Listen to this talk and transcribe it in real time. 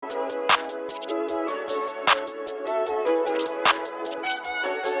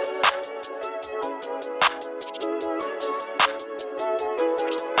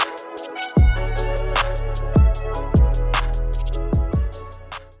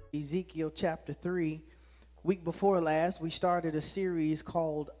Ezekiel chapter 3. Week before last, we started a series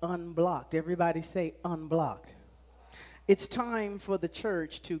called Unblocked. Everybody say unblocked. It's time for the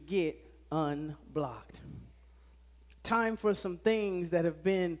church to get unblocked. Time for some things that have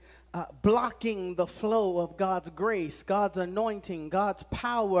been blocking the flow of God's grace, God's anointing, God's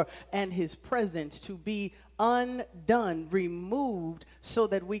power, and his presence to be undone, removed, so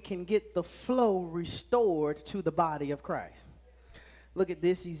that we can get the flow restored to the body of Christ. Look at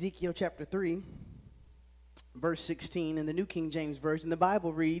this, Ezekiel chapter 3, verse 16 in the New King James Version. The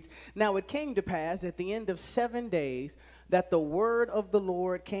Bible reads, "Now it came to pass at the end of 7 days that the word of the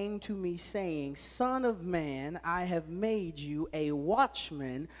Lord came to me, saying, Son of man, I have made you a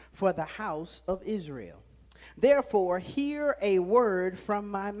watchman for the house of Israel. Therefore, hear a word from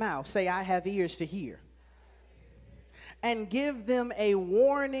my mouth." Say, I have ears to hear. "And give them a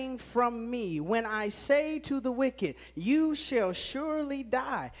warning from me. When I say to the wicked, you shall surely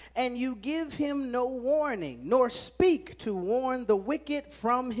die, and you give him no warning, nor speak to warn the wicked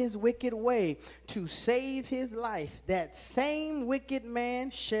from his wicked way, to save his life, that same wicked man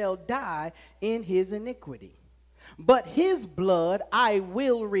shall die in his iniquity. But his blood I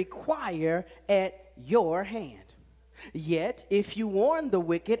will require at your hand. Yet, if you warn the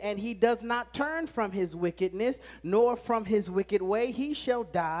wicked, and he does not turn from his wickedness, nor from his wicked way, he shall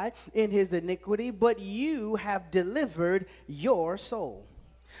die in his iniquity, but you have delivered your soul."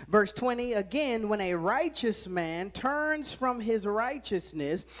 Verse 20, again, "When a righteous man turns from his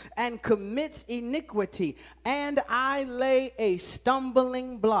righteousness and commits iniquity, and I lay a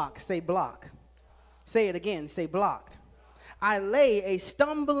stumbling block." Say block. Say it again, say blocked. "I lay a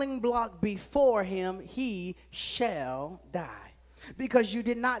stumbling block before him, he shall die. Because you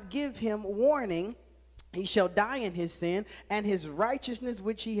did not give him warning, he shall die in his sin, and his righteousness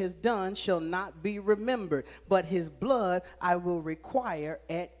which he has done shall not be remembered. But his blood I will require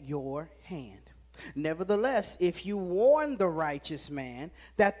at your hand. Nevertheless, if you warn the righteous man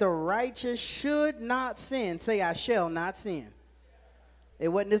that the righteous should not sin," say, I shall not sin. It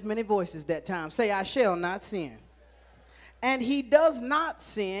wasn't as many voices that time. Say, I shall not sin. "And he does not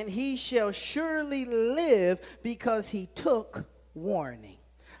sin, he shall surely live, because he took warning.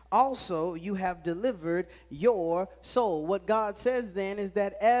 Also, you have delivered your soul." What God says then is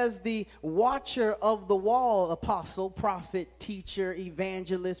that as the watcher of the wall, apostle, prophet, teacher,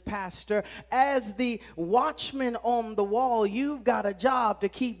 evangelist, pastor, as the watchman on the wall, you've got a job to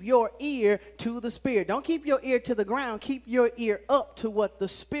keep your ear to the Spirit. Don't keep your ear to the ground. Keep your ear up to what the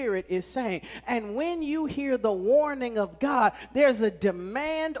Spirit is saying. And when you hear the warning of God, there's a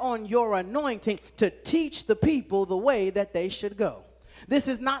demand on your anointing to teach the people the way that they should go. This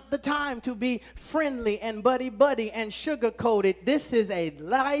is not the time to be friendly and buddy-buddy and sugar-coated. This is a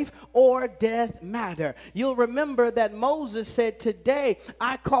life or death matter. You'll remember that Moses said, "Today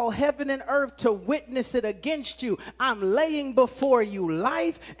I call heaven and earth to witness it against you. I'm laying before you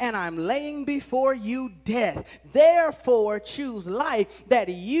life, and I'm laying before you death. Therefore choose life, that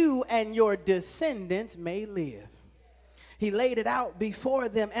you and your descendants may live." He laid it out before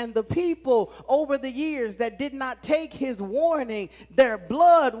them, and the people over the years that did not take his warning, their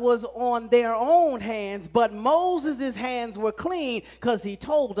blood was on their own hands, but Moses' hands were clean because he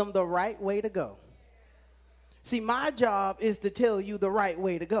told them the right way to go. See, my job is to tell you the right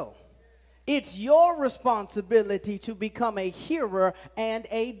way to go. It's your responsibility to become a hearer and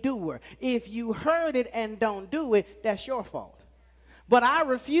a doer. If you heard it and don't do it, that's your fault. But I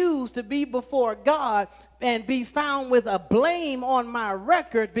refuse to be before God and be found with a blame on my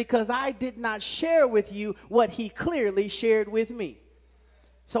record because I did not share with you what he clearly shared with me.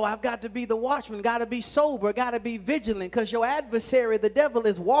 So I've got to be the watchman, got to be sober, got to be vigilant, because your adversary, the devil,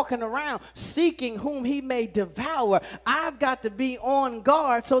 is walking around seeking whom he may devour. I've got to be on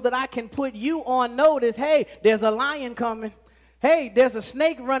guard so that I can put you on notice. Hey, there's a lion coming. Hey, there's a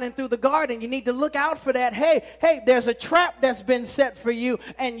snake running through the garden. You need to look out for that. Hey, there's a trap that's been set for you,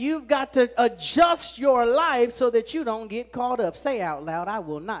 and you've got to adjust your life so that you don't get caught up. Say out loud, I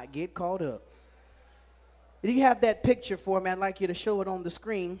will not get caught up. If you have that picture for me, I'd like you to show it on the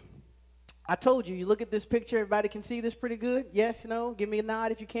screen. I told you, you look at this picture, everybody can see this pretty good? Yes, no? Give me a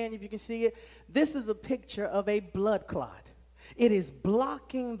nod if you can see it. This is a picture of a blood clot. It is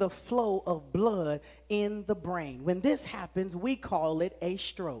blocking the flow of blood in the brain. When this happens, we call it a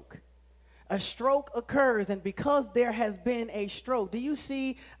stroke. a stroke occurs, and because there has been a stroke, do you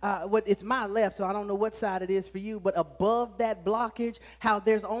see it's my left, so I don't know what side it is for you, but above that blockage, how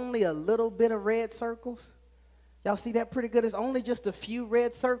there's only a little bit of red circles? Y'all see that pretty good? It's only just a few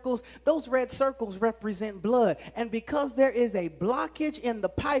red circles. Those red circles represent blood. And because there is a blockage in the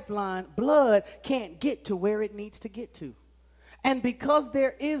pipeline, blood can't get to where it needs to get to. And because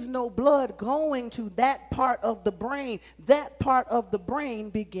there is no blood going to that part of the brain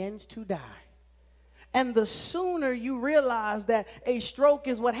begins to die. And the sooner you realize that a stroke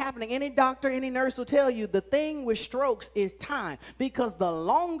is what's happening, any doctor, any nurse will tell you the thing with strokes is time. Because the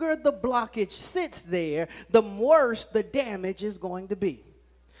longer the blockage sits there, the worse the damage is going to be.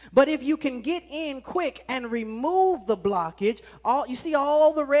 But if you can get in quick and remove the blockage, you see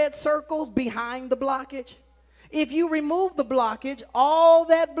all the red circles behind the blockage? If you remove the blockage, all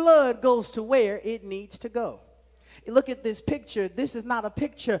that blood goes to where it needs to go. Look at this picture. This is not a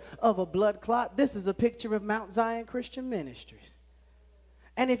picture of a blood clot. This is a picture of Mount Zion Christian Ministries.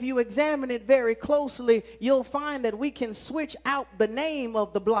 And if you examine it very closely, you'll find that we can switch out the name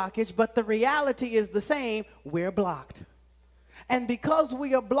of the blockage, but the reality is the same. We're blocked. And because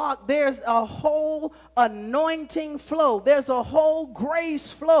we are blocked, there's a whole anointing flow. There's a whole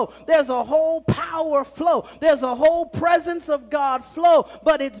grace flow. There's a whole power flow. There's a whole presence of God flow.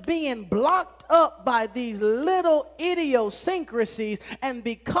 But it's being blocked up by these little idiosyncrasies. And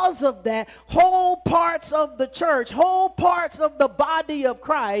because of that, whole parts of the church, whole parts of the body of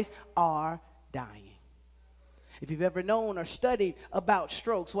Christ are dying. If you've ever known or studied about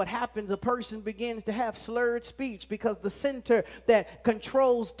strokes, what happens, a person begins to have slurred speech because the center that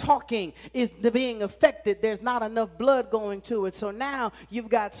controls talking is being affected. There's not enough blood going to it. So now you've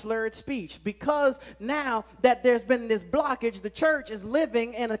got slurred speech. Because now that there's been this blockage, the church is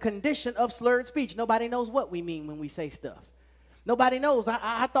living in a condition of slurred speech. Nobody knows what we mean when we say stuff. Nobody knows.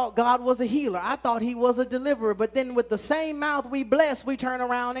 I thought God was a healer. I thought he was a deliverer. But then with the same mouth we bless, we turn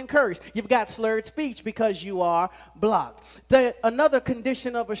around and curse. You've got slurred speech because you are blocked. Another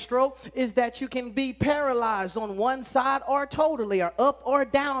condition of a stroke is that you can be paralyzed on one side or totally, or up or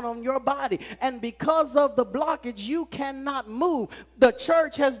down on your body. And because of the blockage, you cannot move. The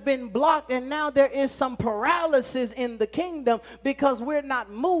church has been blocked, and now there is some paralysis in the kingdom because we're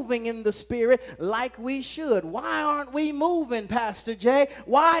not moving in the spirit like we should. Why aren't we moving, Pastor Jay?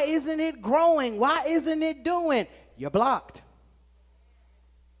 Why isn't it growing? Why isn't it doing? You're blocked.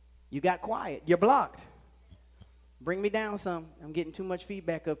 You got quiet. You're blocked. Bring me down some. I'm getting too much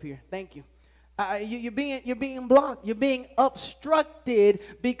feedback up here. Thank you. You're being blocked. You're being obstructed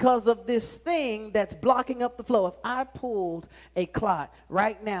because of this thing that's blocking up the flow. If I pulled a clot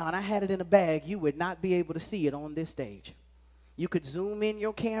right now and I had it in a bag, you would not be able to see it on this stage. You could zoom in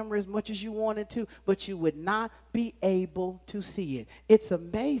your camera as much as you wanted to, but you would not be able to see it. It's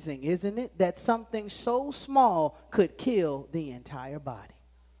amazing, isn't it, that something so small could kill the entire body.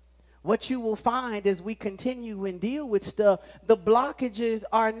 What you will find as we continue and deal with stuff, the blockages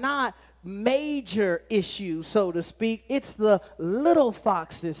are not major issues, so to speak. It's the little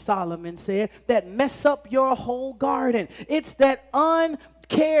foxes, Solomon said, that mess up your whole garden. It's that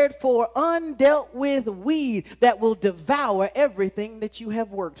uncared for, undealt with weed that will devour everything that you have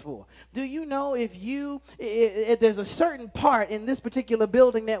worked for. Do you know if there's a certain part in this particular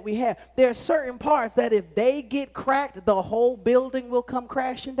building that we have, there are certain parts that if they get cracked, the whole building will come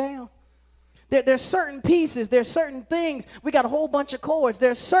crashing down? There's certain pieces, there's certain things. We got a whole bunch of cords.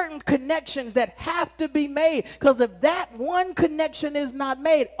 There's certain connections that have to be made, because if that one connection is not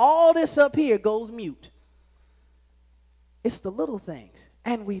made, all this up here goes mute. It's the little things,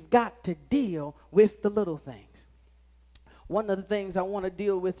 and we've got to deal with the little things. One of the things I want to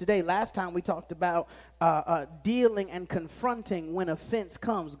deal with today, last time we talked about dealing and confronting when offense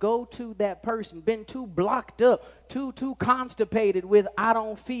comes. Go to that person, been too blocked up, too constipated with I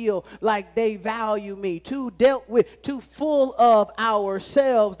don't feel like they value me, too dealt with, too full of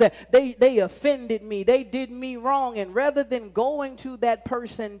ourselves that they offended me, they did me wrong. And rather than going to that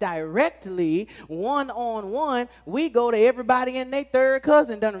person directly, one-on-one, we go to everybody and their third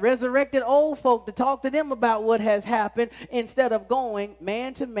cousin, done resurrected old folk, to talk to them about what has happened, instead of going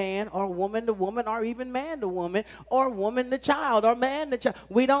man to man, or woman to woman, or even man to woman, or woman to child, or man to child.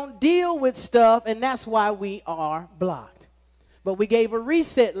 We don't deal with stuff, and that's why we are blocked. But we gave a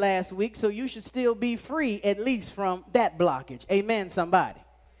reset last week, so you should still be free, at least from that blockage. Amen, somebody.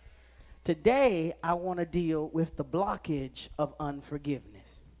 Today, I want to deal with the blockage of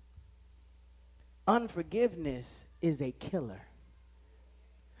unforgiveness. Unforgiveness is a killer.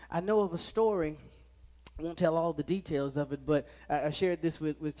 I know of a story. I won't tell all the details of it, but I shared this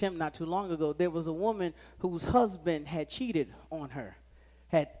with Tim not too long ago. There was a woman whose husband had cheated on her.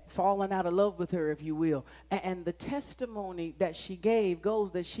 had fallen out of love with her, if you will. And the testimony that she gave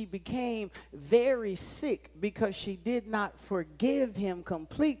goes that she became very sick because she did not forgive him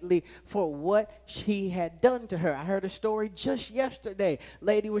completely for what he had done to her. I heard a story just yesterday.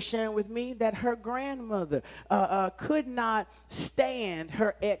 Lady was sharing with me that her grandmother could not stand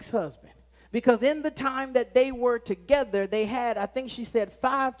her ex-husband. Because in the time that they were together, they had, I think she said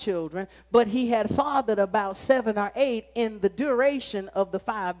 5 children, but he had fathered about 7 or 8 in the duration of the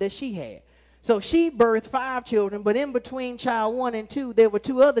 5 that she had. So she birthed 5 children, but in between child 1 and 2, there were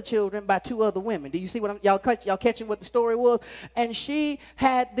 2 other children by 2 other women. Do you see what y'all catching what the story was? And she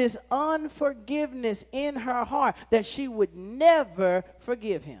had this unforgiveness in her heart that she would never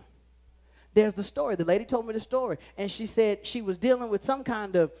forgive him. There's the story. The lady told me the story, and she said she was dealing with some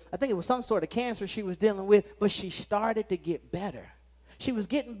kind of, I think it was some sort of cancer she was dealing with, but she started to get better. She was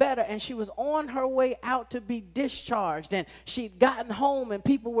getting better, and she was on her way out to be discharged, and she'd gotten home, and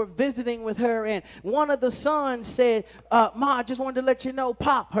people were visiting with her, and one of the sons said, Ma, I just wanted to let you know,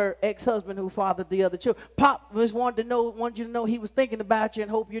 Pop, her ex-husband who fathered the other children, Pop just wanted you to know he was thinking about you and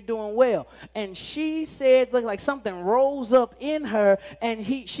hope you're doing well. And she said, look, like something rose up in her, and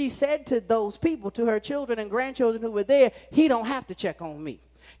she said to those people, to her children and grandchildren who were there, he don't have to check on me.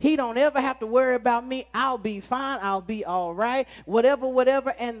 He don't ever have to worry about me. I'll be fine. I'll be all right.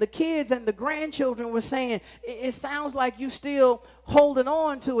 Whatever. And the kids and the grandchildren were saying, it sounds like you're still holding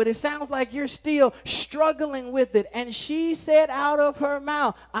on to it. It sounds like you're still struggling with it. And she said out of her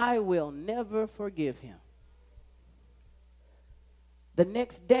mouth, I will never forgive him. The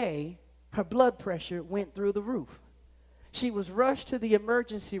next day, her blood pressure went through the roof. She was rushed to the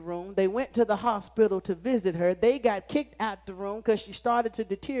emergency room. They went to the hospital to visit her. They got kicked out the room because she started to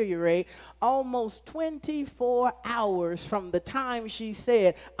deteriorate. Almost 24 hours from the time she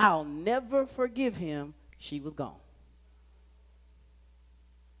said, I'll never forgive him, she was gone.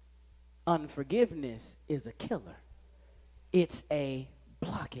 Unforgiveness is a killer. It's a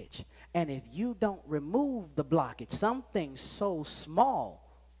blockage. And if you don't remove the blockage, something so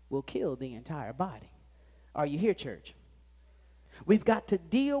small will kill the entire body. Are you here, church? We've got to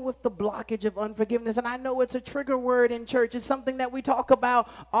deal with the blockage of unforgiveness. And I know it's a trigger word in church. It's something that we talk about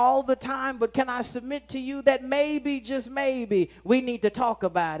all the time. But can I submit to you that maybe, just maybe, we need to talk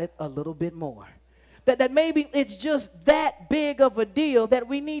about it a little bit more? That maybe it's just that big of a deal that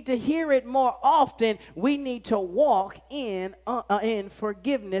we need to hear it more often. We need to walk in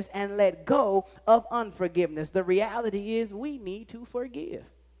forgiveness and let go of unforgiveness. The reality is we need to forgive.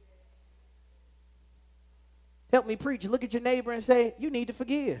 Help me preach. Look at your neighbor and say, you need to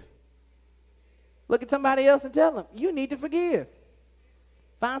forgive. Look at somebody else and tell them, you need to forgive.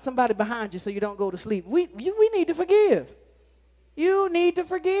 Find somebody behind you so you don't go to sleep. We need to forgive. You need to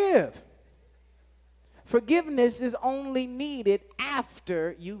forgive. Forgiveness is only needed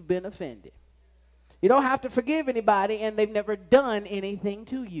after you've been offended. You don't have to forgive anybody and they've never done anything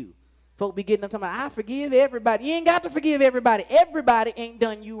to you. Folk be getting up talking about, I forgive everybody. You ain't got to forgive everybody. Everybody ain't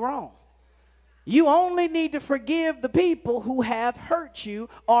done you wrong. You only need to forgive the people who have hurt you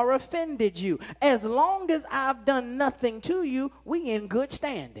or offended you. As long as I've done nothing to you, we in good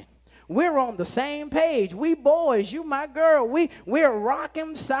standing. We're on the same page. We boys, you my girl, we're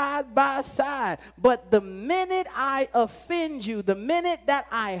rocking side by side. But the minute I offend you, the minute that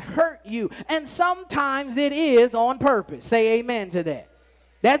I hurt you, and sometimes it is on purpose. Say amen to that.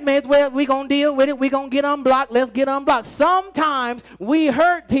 That means, well, we're going to deal with it. We're going to get unblocked. Let's get unblocked. Sometimes we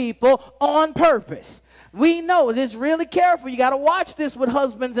hurt people on purpose. We know this really careful. You got to watch this with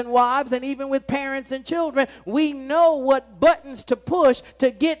husbands and wives and even with parents and children. We know what buttons to push to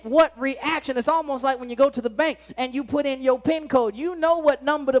get what reaction. It's almost like when you go to the bank and you put in your PIN code. You know what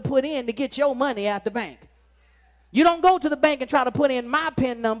number to put in to get your money out the bank. You don't go to the bank and try to put in my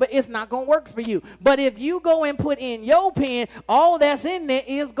PIN number. It's not going to work for you. But if you go and put in your PIN, all that's in there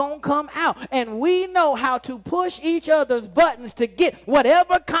is going to come out. And we know how to push each other's buttons to get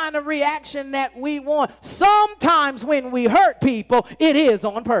whatever kind of reaction that we want. Sometimes when we hurt people, it is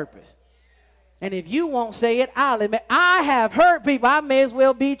on purpose. And if you won't say it, I'll admit, I have hurt people. I may as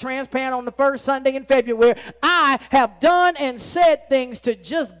well be transparent on the first Sunday in February. I have done and said things to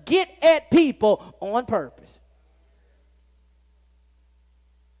just get at people on purpose.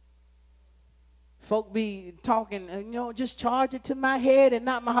 Folk be talking, just charge it to my head and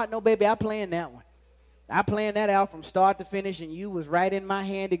not my heart. No, baby, I planned that one. I planned that out from start to finish, and you was right in my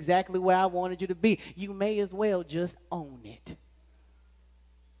hand exactly where I wanted you to be. You may as well just own it.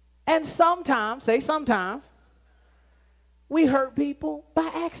 And sometimes, we hurt people by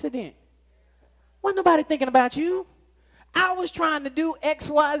accident. Wasn't nobody thinking about you. I was trying to do X,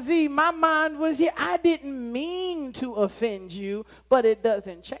 Y, Z. My mind was here. I didn't mean mean to offend you, but it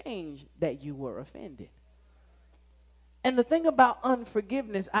doesn't change that you were offended. And the thing about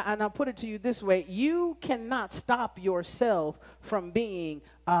unforgiveness, and I'll put it to you this way, you cannot stop yourself from being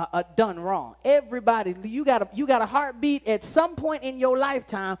done wrong. Everybody, you got a heartbeat. At some point in your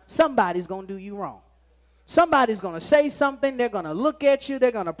lifetime, somebody's going to do you wrong. Somebody's going to say something. They're going to look at you.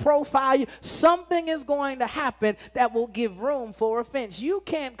 They're going to profile you. Something is going to happen that will give room for offense. You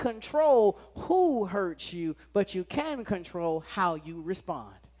can't control who hurts you, but you can control how you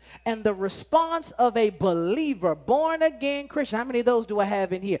respond. And the response of a believer, born again Christian, how many of those do I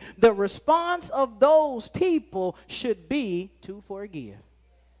have in here? The response of those people should be to forgive.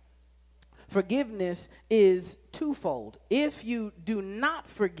 Forgiveness is twofold. If you do not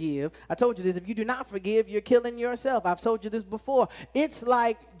forgive, I told you this, if you do not forgive, you're killing yourself. I've told you this before. It's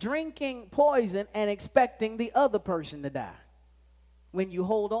like drinking poison and expecting the other person to die when you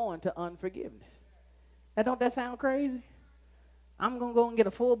hold on to unforgiveness. Now, don't that sound crazy? I'm going to go and get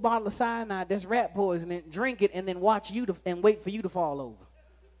a full bottle of cyanide that's rat poison and drink it and then watch you and wait for you to fall over.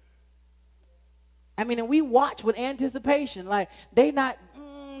 I mean, and we watch with anticipation, like they not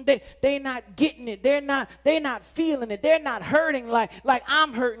getting it. They're not feeling it. They're not hurting like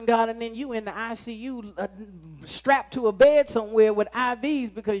I'm hurting, God. And then you in the ICU strapped to a bed somewhere with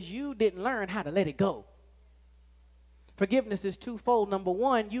IVs because you didn't learn how to let it go. Forgiveness is twofold. Number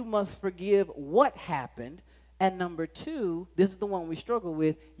one, you must forgive what happened. And number two, this is the one we struggle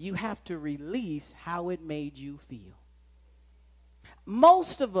with, you have to release how it made you feel.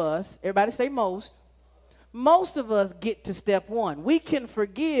 Most of us, everybody say most of us get to step one. We can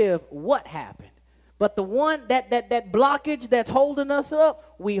forgive what happened. But the one, that blockage that's holding us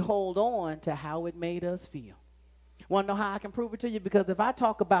up, we hold on to how it made us feel. Want to know how I can prove it to you? Because if I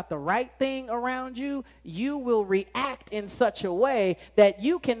talk about the right thing around you, you will react in such a way that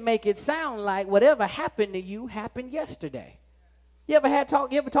you can make it sound like whatever happened to you happened yesterday. You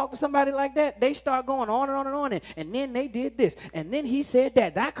ever talk to somebody like that? They start going on and on and on, and then they did this, and then he said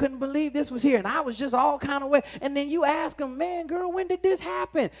that. I couldn't believe this was here, and I was just all kind of way. And then you ask them, man, girl, when did this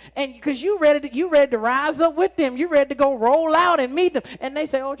happen? And because you ready to rise up with them, you ready to go roll out and meet them, and they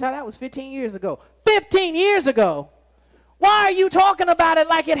say, oh, child, that was 15 years ago. 15 years ago? Why are you talking about it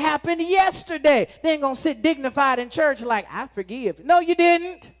like it happened yesterday? They ain't going to sit dignified in church like, I forgive. No, you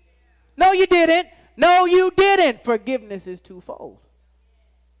didn't. No, you didn't. No, you didn't. Forgiveness is twofold.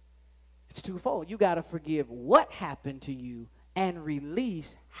 It's twofold. You got to forgive what happened to you and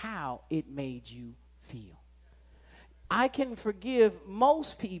release how it made you feel. I can forgive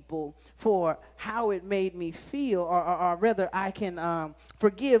most people for how it made me feel, or rather I can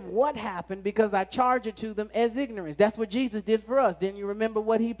forgive what happened because I charge it to them as ignorance. That's what Jesus did for us. Didn't you remember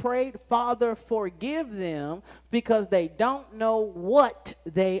what he prayed? Father, forgive them because they don't know what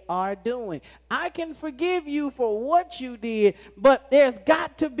they are doing. I can forgive you for what you did, but there's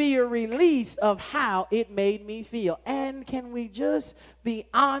got to be a release of how it made me feel. And can we just be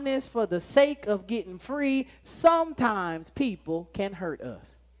honest, for the sake of getting free? Sometimes people can hurt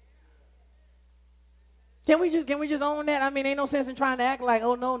us. Can we just own that? I mean, ain't no sense in trying to act like,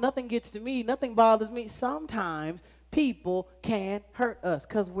 oh no, nothing gets to me, nothing bothers me. Sometimes people can hurt us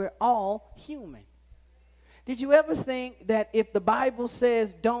because we're all human. Did you ever think that if the Bible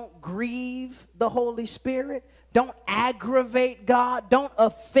says don't grieve the Holy Spirit, don't aggravate God, don't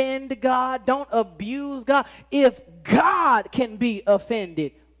offend God, don't abuse God, if God can be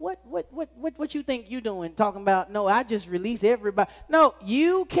offended, what you think you doing talking about, no, I just release everybody? No,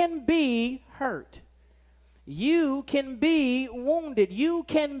 you can be hurt. You can be wounded. You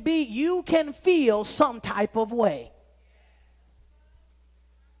can feel some type of way.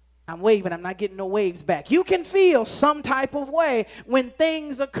 I'm waving. I'm not getting no waves back. You can feel some type of way when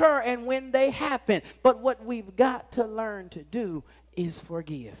things occur and when they happen. But what we've got to learn to do is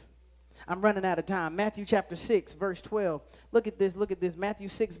forgive. I'm running out of time. Matthew chapter 6, verse 12. Look at this. Look at this. Matthew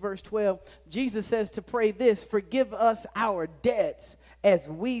 6, verse 12. Jesus says to pray this: forgive us our debts as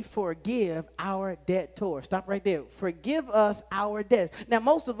we forgive our debtors. Stop right there. Forgive us our debts. Now,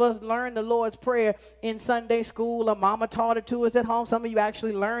 most of us learned the Lord's Prayer in Sunday school, or mama taught it to us at home. Some of you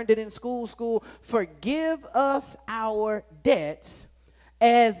actually learned it in school. Forgive us our debts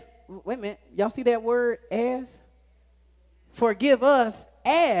as, wait a minute, y'all see that word, as? Forgive us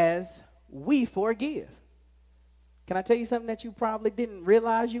as we forgive. Can I tell you something that you probably didn't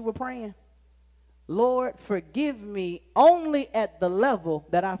realize you were praying? Lord, forgive me only at the level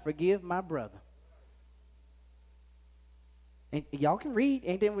that I forgive my brother. And y'all can read.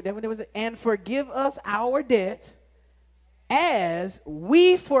 And forgive us our debts as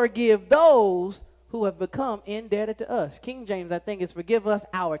we forgive those who have become indebted to us. King James, I think, is forgive us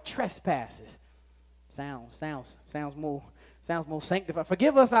our trespasses. Sounds more sanctified.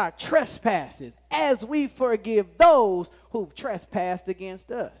 Forgive us our trespasses as we forgive those who've trespassed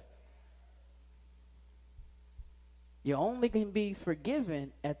against us. You only can be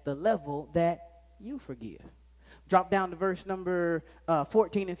forgiven at the level that you forgive. Drop down to verse number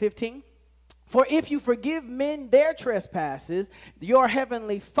 14 and 15. For if you forgive men their trespasses, your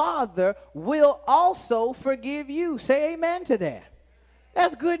heavenly Father will also forgive you. Say amen to that.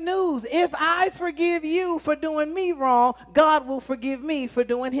 That's good news. If I forgive you for doing me wrong, God will forgive me for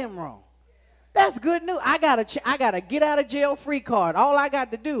doing him wrong. That's good news. I got a get out of jail free card. All I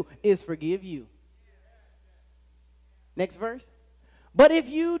got to do is forgive you. Next verse. But if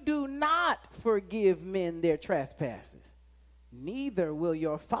you do not forgive men their trespasses, neither will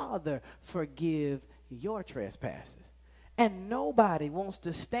your Father forgive your trespasses. And nobody wants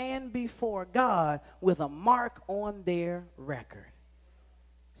to stand before God with a mark on their record.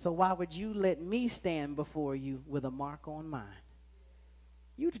 So why would you let me stand before you with a mark on mine?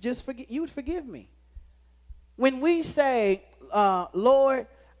 You'd forgive me. When we say, Lord,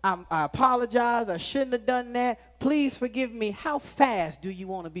 I apologize, I shouldn't have done that, please forgive me, how fast do you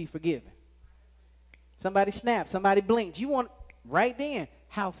want to be forgiven? Somebody snapped, somebody blinked. You want, right then,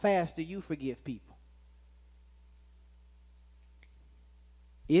 how fast do you forgive people?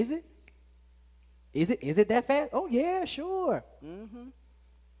 Is it? Is it that fast? Oh, yeah, sure.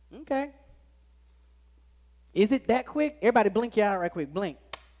 Okay. Is it that quick? Everybody blink your eye right quick. Blink.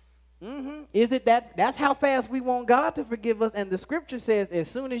 Is it that? That's how fast we want God to forgive us. And the scripture says as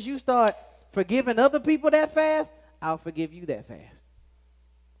soon as you start forgiving other people that fast, I'll forgive you that fast.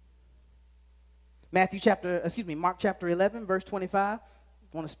 Mark chapter 11, verse 25. I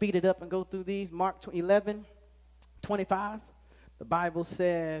want to speed it up and go through these. Mark 11, 25. The Bible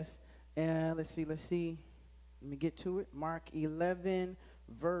says, let's see. Let me get to it. Mark 11,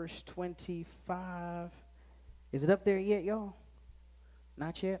 verse 25. Is it up there yet, y'all?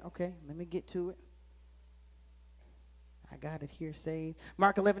 Not yet? Okay, let me get to it. I got it here saved.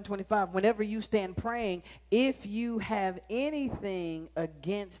 Mark 11, 25. Whenever you stand praying, if you have anything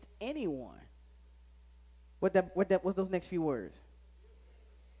against anyone. What's those next few words?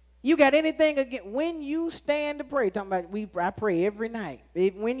 You got anything against, when you stand to pray, talking about I pray every night.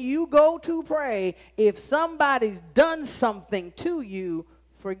 When you go to pray, if somebody's done something to you,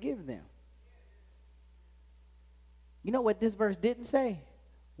 forgive them. You know what this verse didn't say?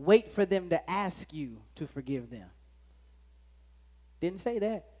 Wait for them to ask you to forgive them. Didn't say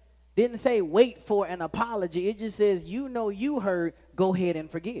that. Didn't say wait for an apology. It just says, you know you heard, go ahead and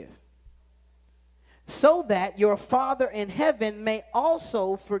forgive. So that your Father in heaven may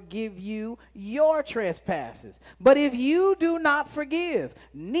also forgive you your trespasses. But if you do not forgive,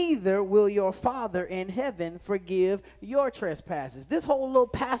 neither will your Father in heaven forgive your trespasses. This whole little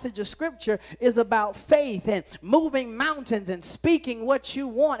passage of scripture is about faith and moving mountains and speaking what you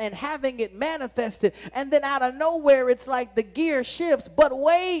want and having it manifested. And then out of nowhere, it's like the gear shifts. But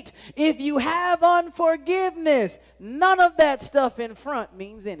wait, if you have unforgiveness, none of that stuff in front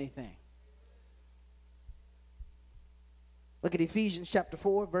means anything. Look at Ephesians chapter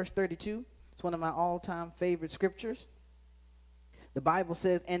 4, verse 32. It's one of my all-time favorite scriptures. The Bible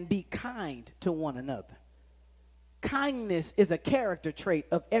says, and be kind to one another. Kindness is a character trait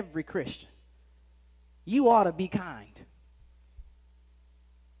of every Christian. You ought to be kind.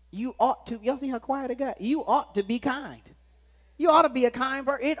 You ought to. Y'all see how quiet it got? You ought to be kind. You ought to be a kind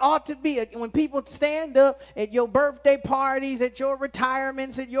person. It ought to be. When people stand up at your birthday parties, at your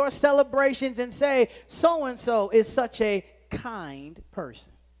retirements, at your celebrations and say, so-and-so is such a kind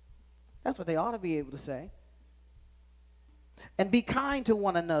person. That's what they ought to be able to say. And be kind to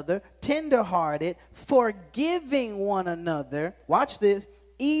one another, tenderhearted, forgiving one another. Watch this.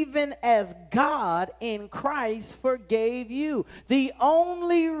 Even as God in Christ forgave you. The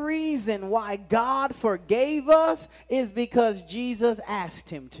only reason why God forgave us is because Jesus asked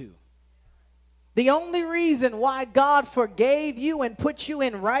him to. The only reason why God forgave you and put you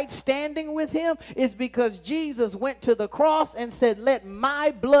in right standing with him is because Jesus went to the cross and said, let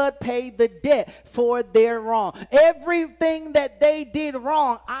my blood pay the debt for their wrong. Everything that they did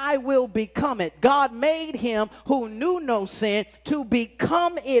wrong, I will become it. God made him who knew no sin to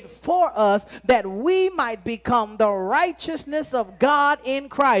become it for us, that we might become the righteousness of God in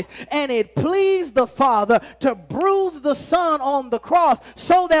Christ. And it pleased the Father to bruise the Son on the cross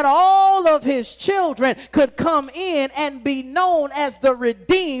so that all of his children could come in and be known as the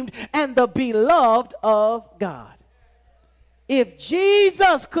redeemed and the beloved of God. If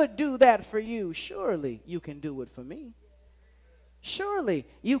Jesus could do that for you, surely you can do it for me. Surely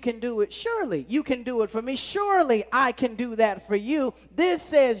you can do it. Surely you can do it for me. Surely I can do that for you. This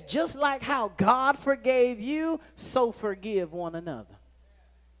says, just like how God forgave you, so forgive one another.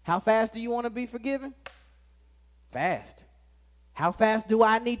 How fast do you want to be forgiven? Fast. How fast do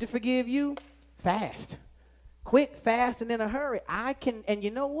I need to forgive you? Fast. Quick, fast, and in a hurry. I can, and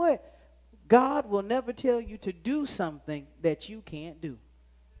you know what? God will never tell you to do something that you can't do.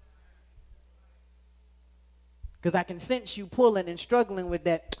 Because I can sense you pulling and struggling with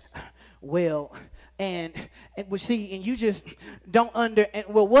that, well, and we see, and you just don't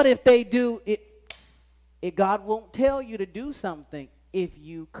well, what if they do it? God won't tell you to do something if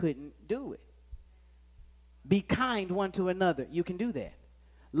you couldn't do it. Be kind one to another. You can do that.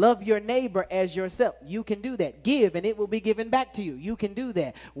 Love your neighbor as yourself. You can do that. Give and it will be given back to you. You can do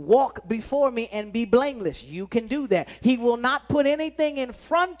that. Walk before me and be blameless. You can do that. He will not put anything in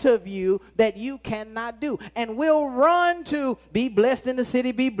front of you that you cannot do. And we'll run to be blessed in the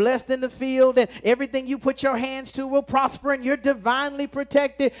city, be blessed in the field, and everything you put your hands to will prosper and you're divinely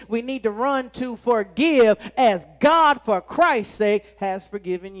protected. We need to run to forgive as God, for Christ's sake, has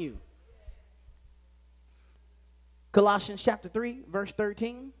forgiven you. Colossians chapter 3, verse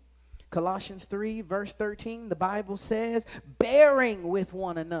 13. Colossians 3, verse 13, the Bible says, bearing with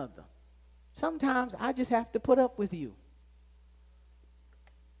one another. Sometimes I just have to put up with you.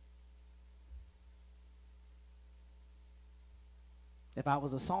 If I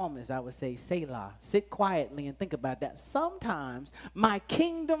was a psalmist, I would say, Selah, sit quietly and think about that. Sometimes my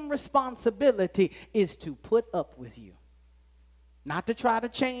kingdom responsibility is to put up with you. Not to try to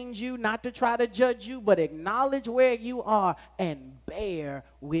change you, not to try to judge you, but acknowledge where you are and bear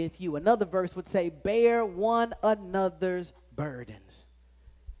with you. Another verse would say, bear one another's burdens.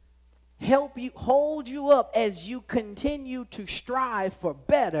 Help you, hold you up as you continue to strive for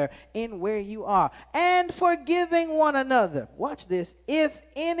better in where you are. And forgiving one another. Watch this. If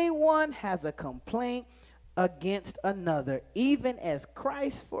anyone has a complaint against another, even as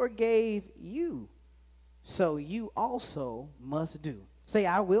Christ forgave you, so you also must do. Say,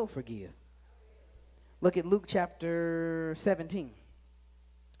 I will forgive. Look at Luke chapter 17.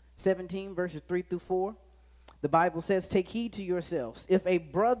 17 verses 3 through 4. The Bible says, take heed to yourselves.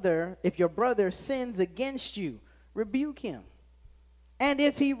 If your brother sins against you, rebuke him. And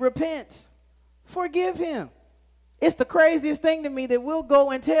if he repents, forgive him. It's the craziest thing to me that we'll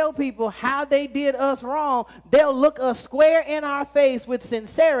go and tell people how they did us wrong. They'll look us square in our face with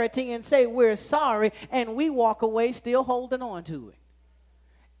sincerity and say we're sorry, and we walk away still holding on to it.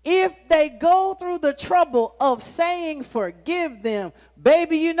 If they go through the trouble of saying forgive them,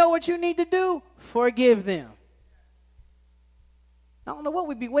 baby, you know what you need to do? Forgive them. I don't know what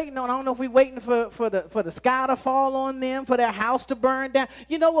we'd be waiting on. I don't know if we're waiting for the sky to fall on them, for their house to burn down.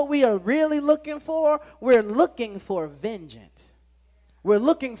 You know what we are really looking for? We're looking for vengeance. We're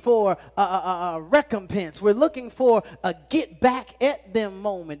looking for a recompense. We're looking for a get back at them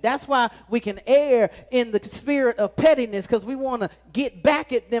moment. That's why we can err in the spirit of pettiness, because we want to get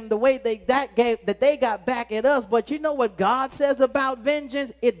back at them the way they got back at us. But you know what God says about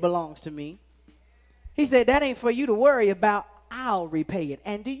vengeance? It belongs to me. He said that ain't for you to worry about. I'll repay it.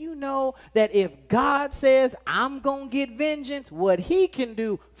 And do you know that if God says I'm going to get vengeance, what he can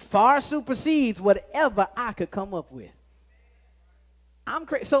do far supersedes whatever I could come up with. I'm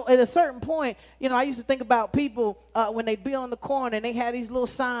crazy. So at a certain point, you know, I used to think about people when they'd be on the corner and they had these little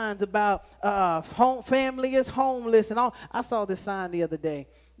signs about family is homeless and all. I saw this sign the other day.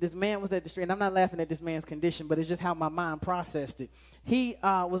 This man was at the street, and I'm not laughing at this man's condition, but it's just how my mind processed it. He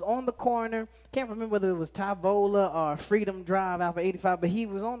was on the corner. Can't remember whether it was Tyvola or Freedom Drive out for 85, but he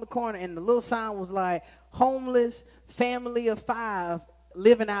was on the corner, and the little sign was like, homeless, family of 5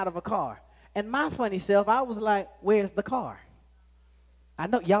 living out of a car. And my funny self, I was like, where's the car? I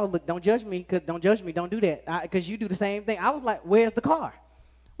know y'all look, don't judge me, don't do that, because you do the same thing. I was like, where's the car?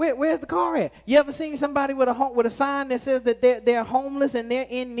 Where's the car at? You ever seen somebody with a sign that says that they're homeless and they're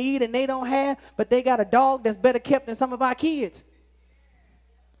in need and they don't have, but they got a dog that's better kept than some of our kids?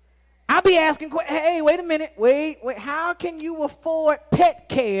 I'll be asking, hey, wait a minute, wait, how can you afford pet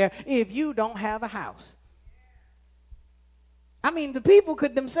care if you don't have a house? I mean, the people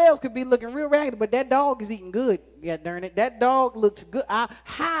themselves could be looking real ragged, but that dog is eating good. Yeah, darn it. That dog looks good.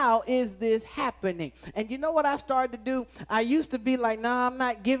 How is this happening? And you know what I started to do? I used to be like, nah, I'm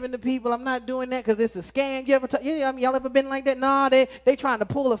not giving to people. I'm not doing that because it's a scam. Y'all ever been like that? Nah, they trying to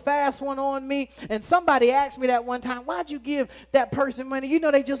pull a fast one on me. And somebody asked me that one time, why'd you give that person money? You know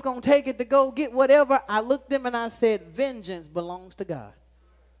they just going to take it to go get whatever. I looked them and I said, vengeance belongs to God.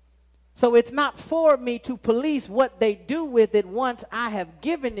 So it's not for me to police what they do with it once I have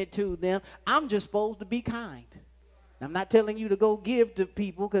given it to them. I'm just supposed to be kind. I'm not telling you to go give to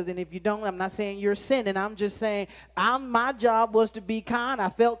people, because then if you don't, I'm not saying you're sinning. I'm just saying my job was to be kind. I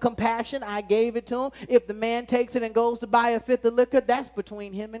felt compassion. I gave it to him. If the man takes it and goes to buy a fifth of liquor, that's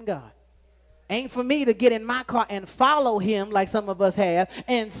between him and God. Ain't for me to get in my car and follow him like some of us have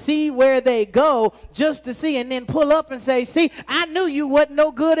and see where they go just to see, and then pull up and say, see, I knew you wasn't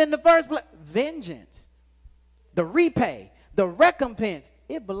no good in the first place. Vengeance, the repay, the recompense,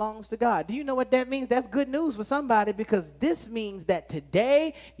 it belongs to God. Do you know what that means? That's good news for somebody, because this means that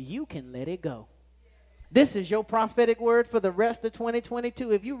today you can let it go. This is your prophetic word for the rest of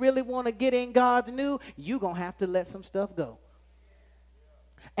 2022. If you really want to get in God's new, you're going to have to let some stuff go.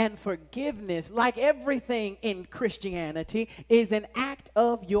 And forgiveness, like everything in Christianity, is an act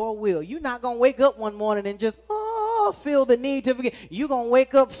of your will. You're not going to wake up one morning and just, feel the need to forgive. You're going to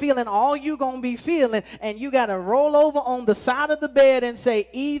wake up feeling all you're going to be feeling, and you got to roll over on the side of the bed and say,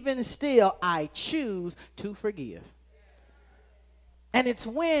 even still, I choose to forgive. And it's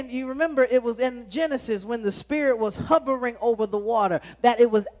when, you remember, it was in Genesis when the Spirit was hovering over the water, that it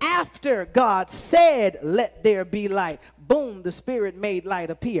was after God said, let there be light. Boom, the Spirit made light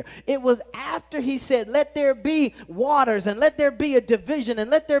appear. It was after he said, let there be waters, and let there be a division, and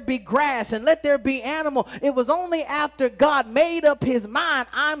let there be grass, and let there be animal. It was only after God made up his mind,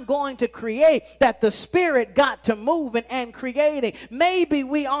 I'm going to create, that the Spirit got to moving and creating. Maybe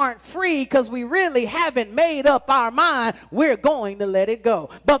we aren't free because we really haven't made up our mind. We're going to let it go.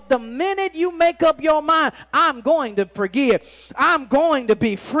 But the minute you make up your mind, I'm going to forgive, I'm going to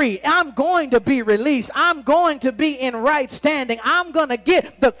be free, I'm going to be released, I'm going to be in right standing, I'm going to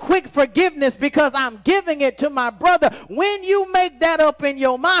get the quick forgiveness because I'm giving it to my brother. When you make that up in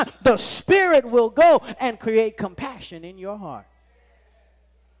your mind, the Spirit will go and create compassion in your heart.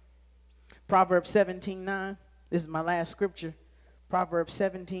 Proverbs 17:9. This is my last scripture. Proverbs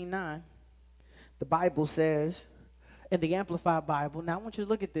 17:9. The Bible says, in the Amplified Bible, now I want you to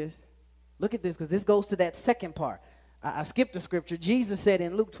look at this. Look at this, because this goes to that second part. I skipped a scripture. Jesus said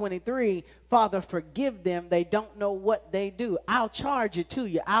in Luke 23, Father, forgive them. They don't know what they do. I'll charge it to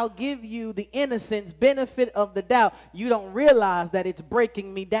you. I'll give you the innocence benefit of the doubt. You don't realize that it's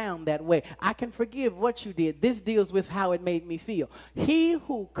breaking me down that way. I can forgive what you did. This deals with how it made me feel. He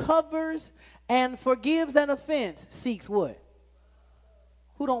who covers and forgives an offense seeks what?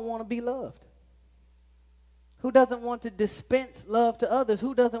 Who don't want to be loved? Who doesn't want to dispense love to others?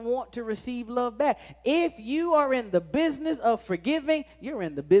 Who doesn't want to receive love back? If you are in the business of forgiving, you're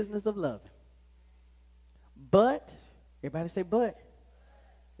in the business of loving. But, everybody say but.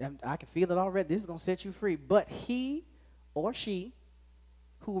 I can feel it already. This is going to set you free. But he or she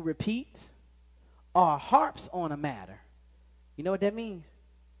who repeats or harps on a matter, you know what that means?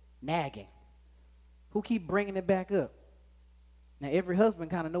 Nagging. Who keep bringing it back up? Now, every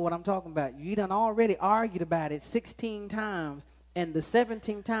husband kind of know what I'm talking about. You done already argued about it 16 times, and the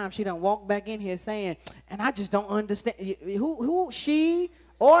 17th time she done walked back in here saying, and I just don't understand. Who she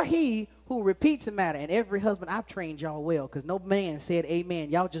or he who repeats a matter. And every husband, I've trained y'all well, because no man said amen.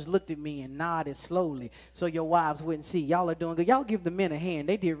 Y'all just looked at me and nodded slowly so your wives wouldn't see. Y'all are doing good. Y'all give the men a hand.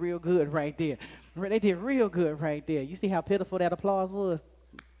 They did real good right there. They did real good right there. You see how pitiful that applause was?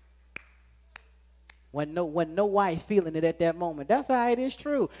 When no wife feeling it at that moment. That's how it is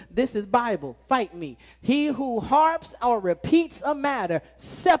true. This is Bible. Fight me. He who harps or repeats a matter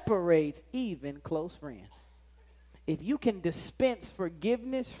separates even close friends. If you can dispense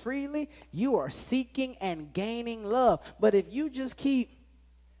forgiveness freely, you are seeking and gaining love. But if you just keep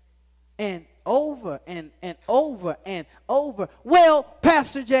and over and over and over, well,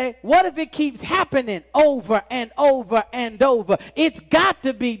 Pastor Jay, what if it keeps happening over and over and over? It's got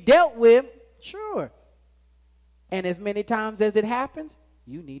to be dealt with. Sure. And as many times as it happens,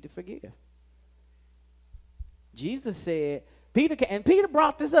 you need to forgive. Jesus said, Peter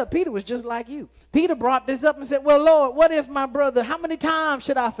brought this up. Peter was just like you. Peter brought this up and said, well, Lord, what if my brother, how many times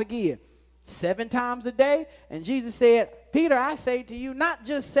should I forgive? 7 times a day? And Jesus said, Peter, I say to you, not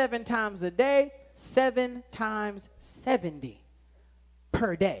just 7 times a day, 7 times 70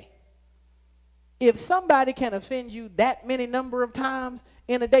 per day. If somebody can offend you that many number of times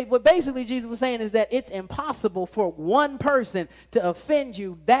in a day, what basically Jesus was saying is that it's impossible for one person to offend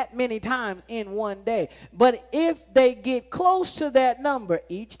you that many times in one day. But if they get close to that number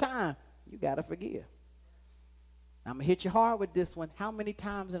each time, you got to forgive. I'm going to hit you hard with this one. How many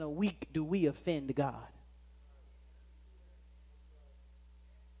times in a week do we offend God?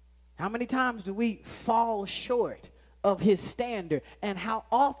 How many times do we fall short of his standard? And how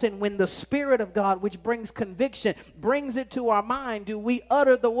often, when the Spirit of God, which brings conviction, brings it to our mind, do we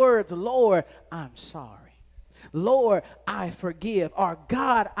utter the words, Lord, I'm sorry? Lord, I forgive. Or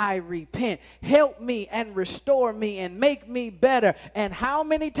God, I repent. Help me and restore me and make me better. And how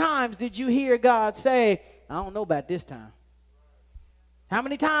many times did you hear God say, I don't know about this time? How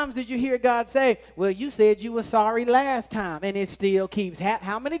many times did you hear God say, well, you said you were sorry last time and it still keeps happening?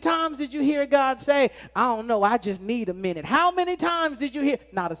 How many times did you hear God say, I don't know, I just need a minute? How many times did you hear?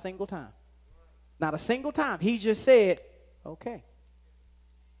 Not a single time. Not a single time. He just said, okay.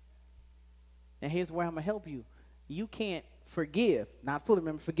 And here's where I'm going to help you. You can't forgive. Not fully.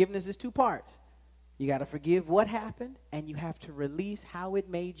 Remember, forgiveness is two parts. You got to forgive what happened, and you have to release how it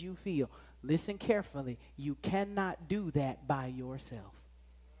made you feel. Listen carefully. You cannot do that by yourself.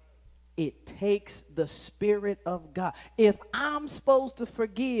 It takes the Spirit of God. If I'm supposed to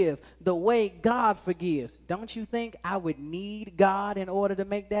forgive the way God forgives, don't you think I would need God in order to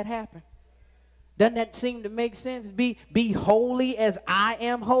make that happen? Doesn't that seem to make sense? Be holy as I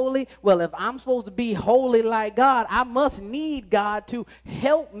am holy. Well, if I'm supposed to be holy like God, I must need God to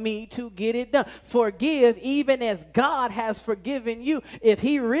help me to get it done. Forgive even as God has forgiven you. If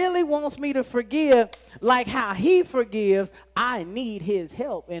he really wants me to forgive like how he forgives, I need his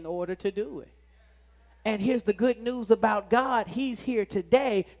help in order to do it. And here's the good news about God. He's here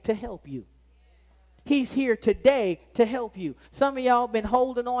today to help you. He's here today to help you. Some of y'all been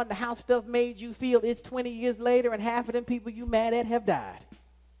holding on to how stuff made you feel. It's 20 years later and half of them people you mad at have died.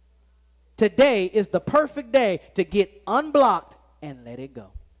 Today is the perfect day to get unblocked and let it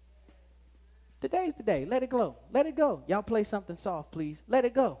go. Today's the day. Let it go. Let it go. Y'all play something soft, please. Let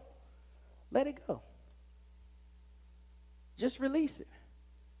it go. Let it go. Just release it.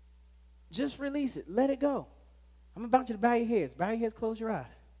 Just release it. Let it go. I'm about you to bow your heads. Bow your heads, close your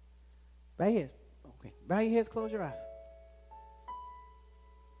eyes. Bow your heads. Okay. Bow your heads, close your eyes.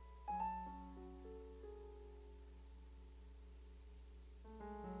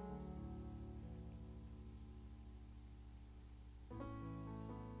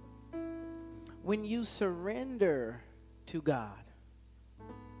 When you surrender to God,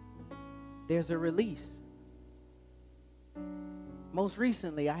 there's a release. Most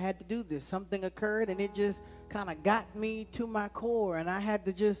recently, I had to do this. Something occurred, and it just kind of got me to my core, and I had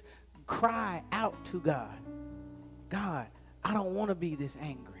to just cry out to God. God, I don't want to be this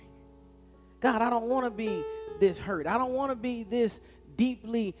angry. God, I don't want to be this hurt. I don't want to be this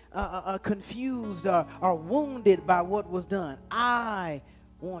deeply confused or wounded by what was done. I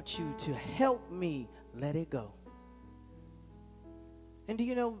want you to help me let it go. And do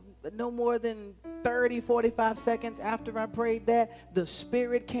you know, no more than 30, 45 seconds after I prayed that, the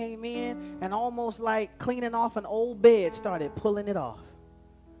Spirit came in and almost like cleaning off an old bed, started pulling it off.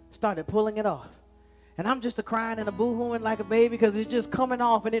 Started pulling it off. And I'm just a crying and a boo-hooing like a baby because it's just coming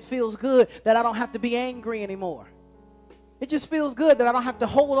off, and it feels good that I don't have to be angry anymore. It just feels good that I don't have to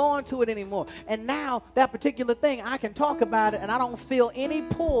hold on to it anymore. And now that particular thing, I can talk about it and I don't feel any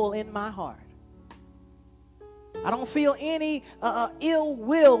pull in my heart. I don't feel any ill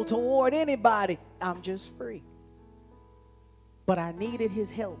will toward anybody. I'm just free. But I needed his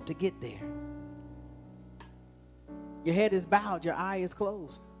help to get there. Your head is bowed, your eye is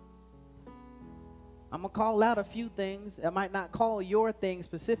closed. I'm going to call out a few things. I might not call your thing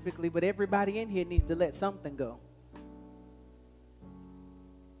specifically, but everybody in here needs to let something go.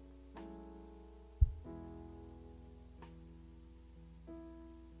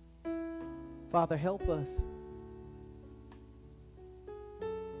 Father, help us.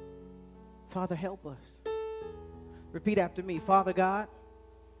 Father, help us. Repeat after me. Father God,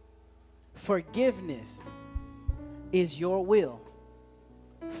 forgiveness is your will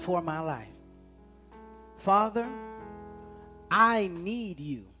for my life. Father, I need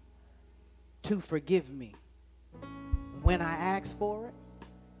you to forgive me when I ask for it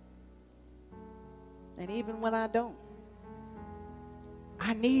and even when I don't.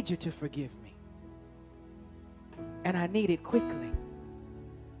 I need you to forgive me, and I need it quickly.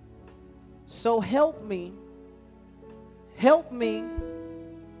 So help me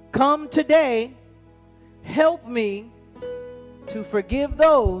come today, help me to forgive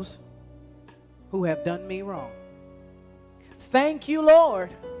those who have done me wrong. Thank you, Lord,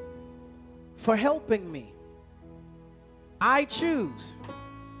 for helping me. I choose,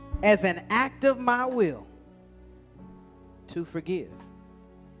 as an act of my will, to forgive.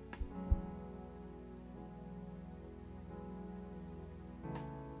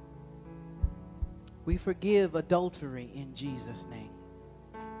 We forgive adultery in Jesus' name.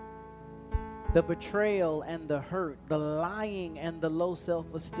 The betrayal and the hurt, the lying and the low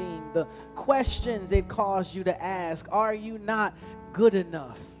self-esteem, the questions it caused you to ask, are you not good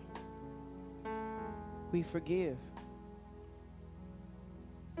enough? We forgive.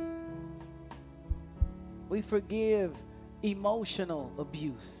 We forgive emotional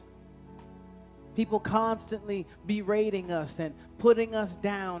abuse. People constantly berating us and putting us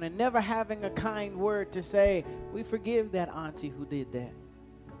down and never having a kind word to say. We forgive that auntie who did that.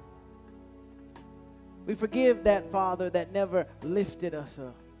 We forgive that father that never lifted us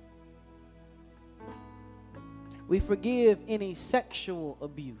up. We forgive any sexual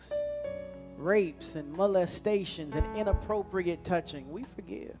abuse, rapes and molestations and inappropriate touching. We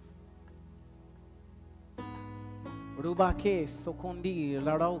forgive.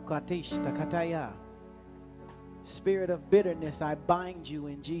 Spirit of bitterness, I bind you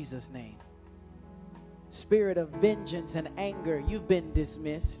in Jesus' name. Spirit of vengeance and anger, you've been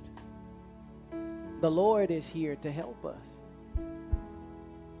dismissed. The Lord is here to help us.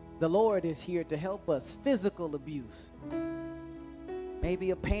 The Lord is here to help us. Physical abuse. Maybe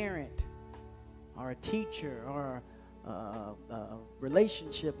a parent or a teacher or a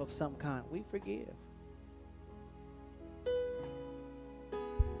relationship of some kind. We forgive.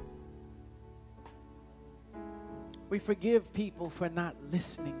 We forgive people for not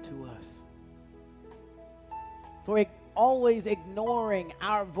listening to us, for always ignoring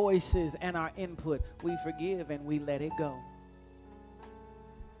our voices and our input. We forgive and we let it go.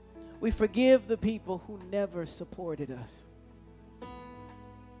 We forgive the people who never supported us,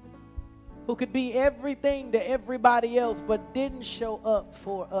 who could be everything to everybody else but didn't show up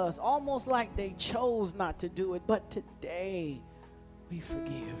for us, almost like they chose not to do it. But today, we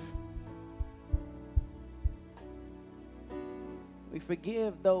forgive. We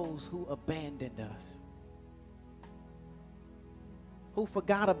forgive those who abandoned us, who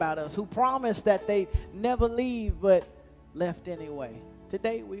forgot about us, who promised that they'd never leave but left anyway.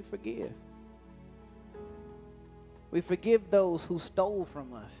 Today we forgive. We forgive those who stole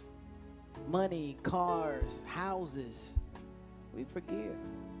from us. Money, cars, houses. We forgive.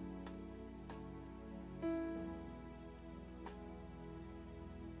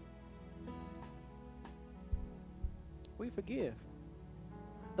 We forgive.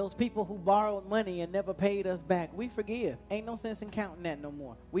 Those people who borrowed money and never paid us back, we forgive. Ain't no sense in counting that no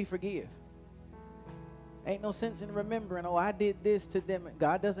more. We forgive. Ain't no sense in remembering, oh, I did this to them.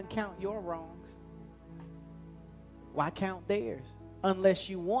 God doesn't count your wrongs. Why count theirs? Unless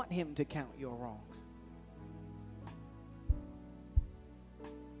you want him to count your wrongs.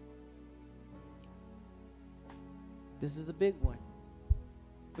 This is a big one.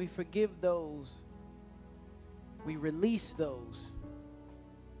 We forgive those. We release those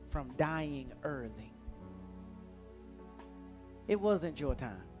from dying early. It wasn't your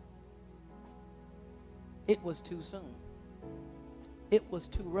time. It was too soon. It was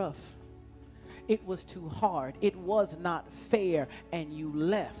too rough. It was too hard. It was not fair, and you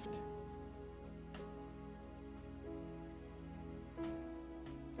left.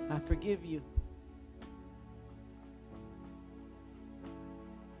 I forgive you.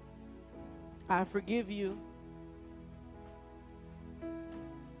 I forgive you.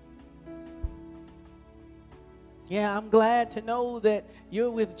 Yeah, I'm glad to know that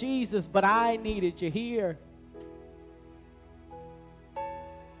you're with Jesus, but I needed you here.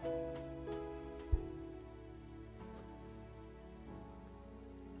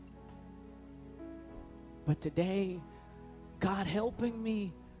 But today, God helping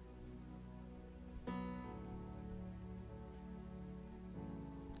me,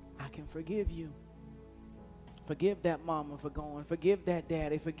 I can forgive you. Forgive that mama for going. Forgive that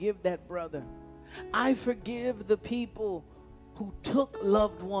daddy. Forgive that brother. I forgive the people who took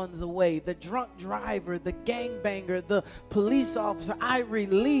loved ones away, the drunk driver, the gangbanger, the police officer. I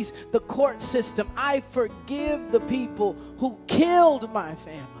release the court system. I forgive the people who killed my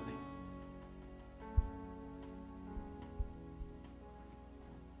family.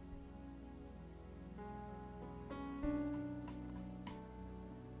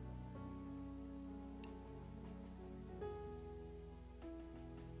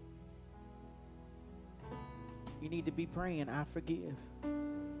 You need to be praying, I forgive.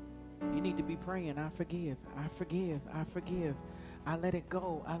 You need to be praying, I forgive, I forgive, I forgive. I let it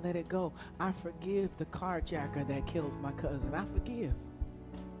go, I let it go. I forgive the carjacker that killed my cousin. I forgive.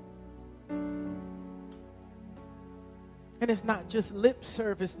 And it's not just lip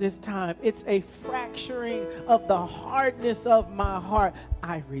service this time. It's a fracturing of the hardness of my heart.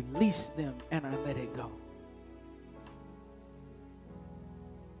 I release them and I let it go.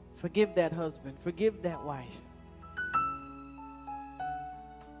 Forgive that husband. Forgive that wife.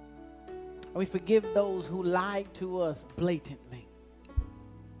 We forgive those who lied to us blatantly.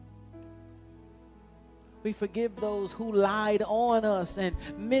 We forgive those who lied on us and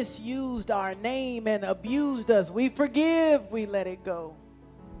misused our name and abused us. We forgive. We let it go.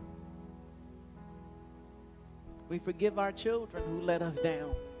 We forgive our children who let us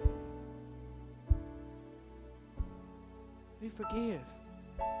down. We forgive.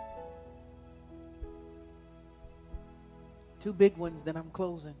 Two big ones, then I'm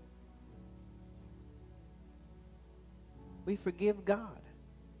closing. We forgive God.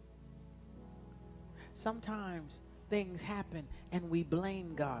 Sometimes things happen and we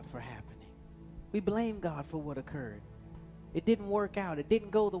blame God for happening. We blame God for what occurred. It didn't work out. It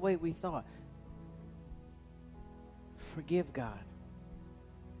didn't go the way we thought. Forgive God.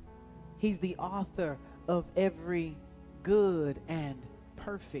 He's the author of every good and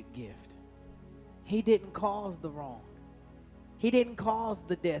perfect gift. He didn't cause the wrong. He didn't cause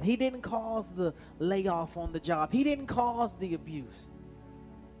the death. He didn't cause the layoff on the job. He didn't cause the abuse.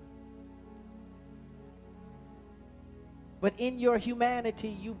 But in your humanity,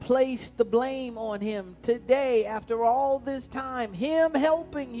 you place the blame on him. Today, after all this time, him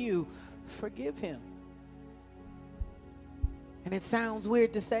helping you, forgive him. And it sounds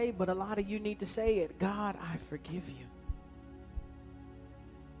weird to say, but a lot of you need to say it. God, I forgive you.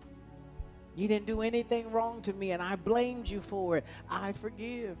 You didn't do anything wrong to me, and I blamed you for it. I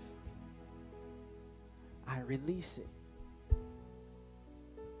forgive. I release it.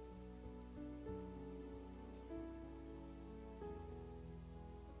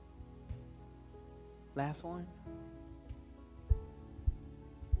 Last one.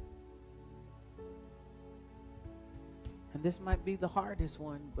 And this might be the hardest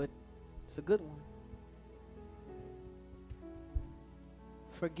one, but it's a good one.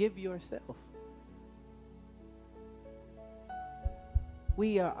 Forgive yourself.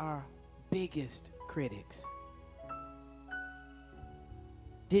 We are our biggest critics.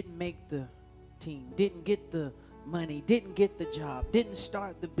 Didn't make the team, didn't get the money, didn't get the job, didn't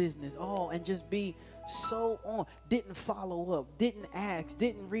start the business, and just be so on. Didn't follow up, didn't ask,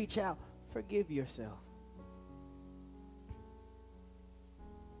 didn't reach out. Forgive yourself.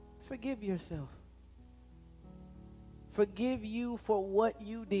 Forgive yourself. Forgive you for what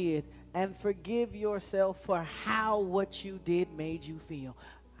you did, and forgive yourself for how what you did made you feel.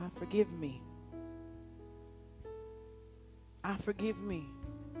 I forgive me. I forgive me.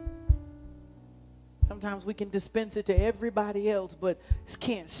 Sometimes we can dispense it to everybody else, but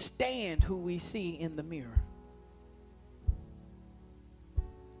can't stand who we see in the mirror.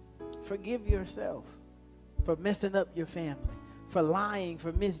 Forgive yourself for messing up your family, for lying,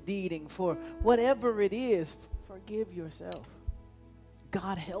 for misdeeding, for whatever it is. Forgive yourself.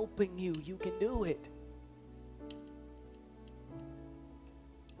 God helping you, you can do it.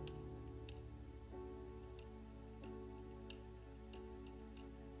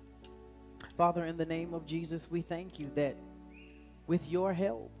 Father, in the name of Jesus, we thank you that with your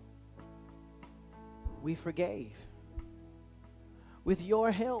help, we forgave. With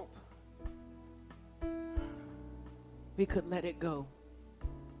your help, we could let it go.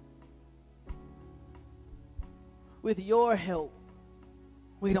 With your help,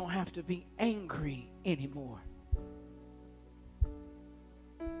 we don't have to be angry anymore.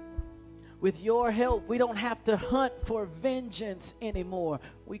 With your help, we don't have to hunt for vengeance anymore.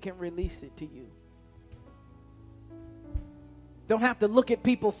 We can release it to you. Don't have to look at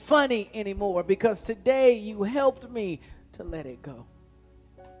people funny anymore, because today you helped me to let it go.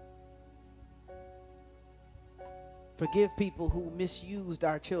 Forgive people who misused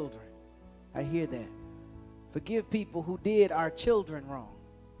our children. I hear that. Forgive people who did our children wrong.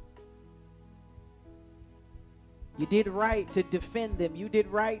 You did right to defend them. You did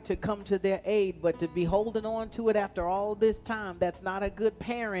right to come to their aid, but to be holding on to it after all this time, that's not a good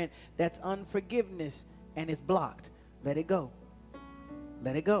parent. That's unforgiveness, and it's blocked. Let it go.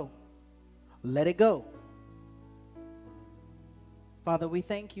 Let it go. Let it go. Father, we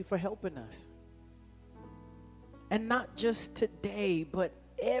thank you for helping us. And not just today, but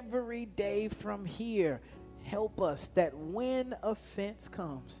every day from here. Help us that when offense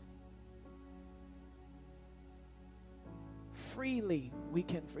comes, freely we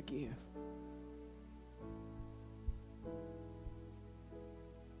can forgive.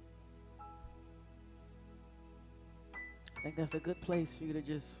 I think that's a good place for you to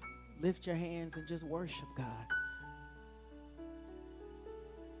just lift your hands and just worship God.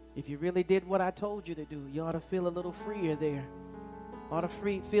 If you really did what I told you to do, you ought to feel a little freer there. Ought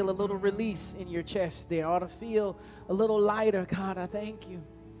to feel a little release in your chest there. Ought to feel a little lighter. God, I thank you.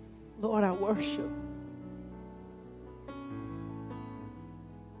 Lord, I worship.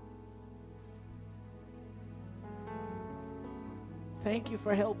 Thank you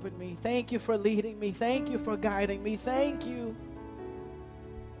for helping me. Thank you for leading me. Thank you for guiding me. Thank you.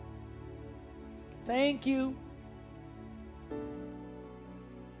 Thank you.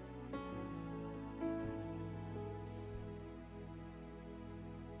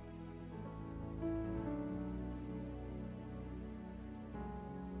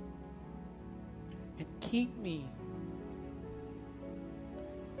 keep me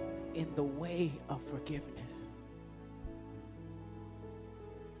in the way of forgiveness.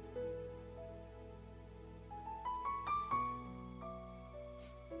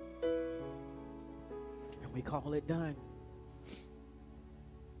 And we call it done.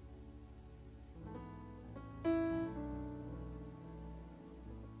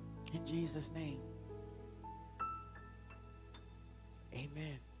 In Jesus' name.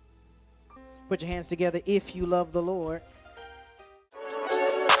 Amen. Put your hands together if you love the Lord.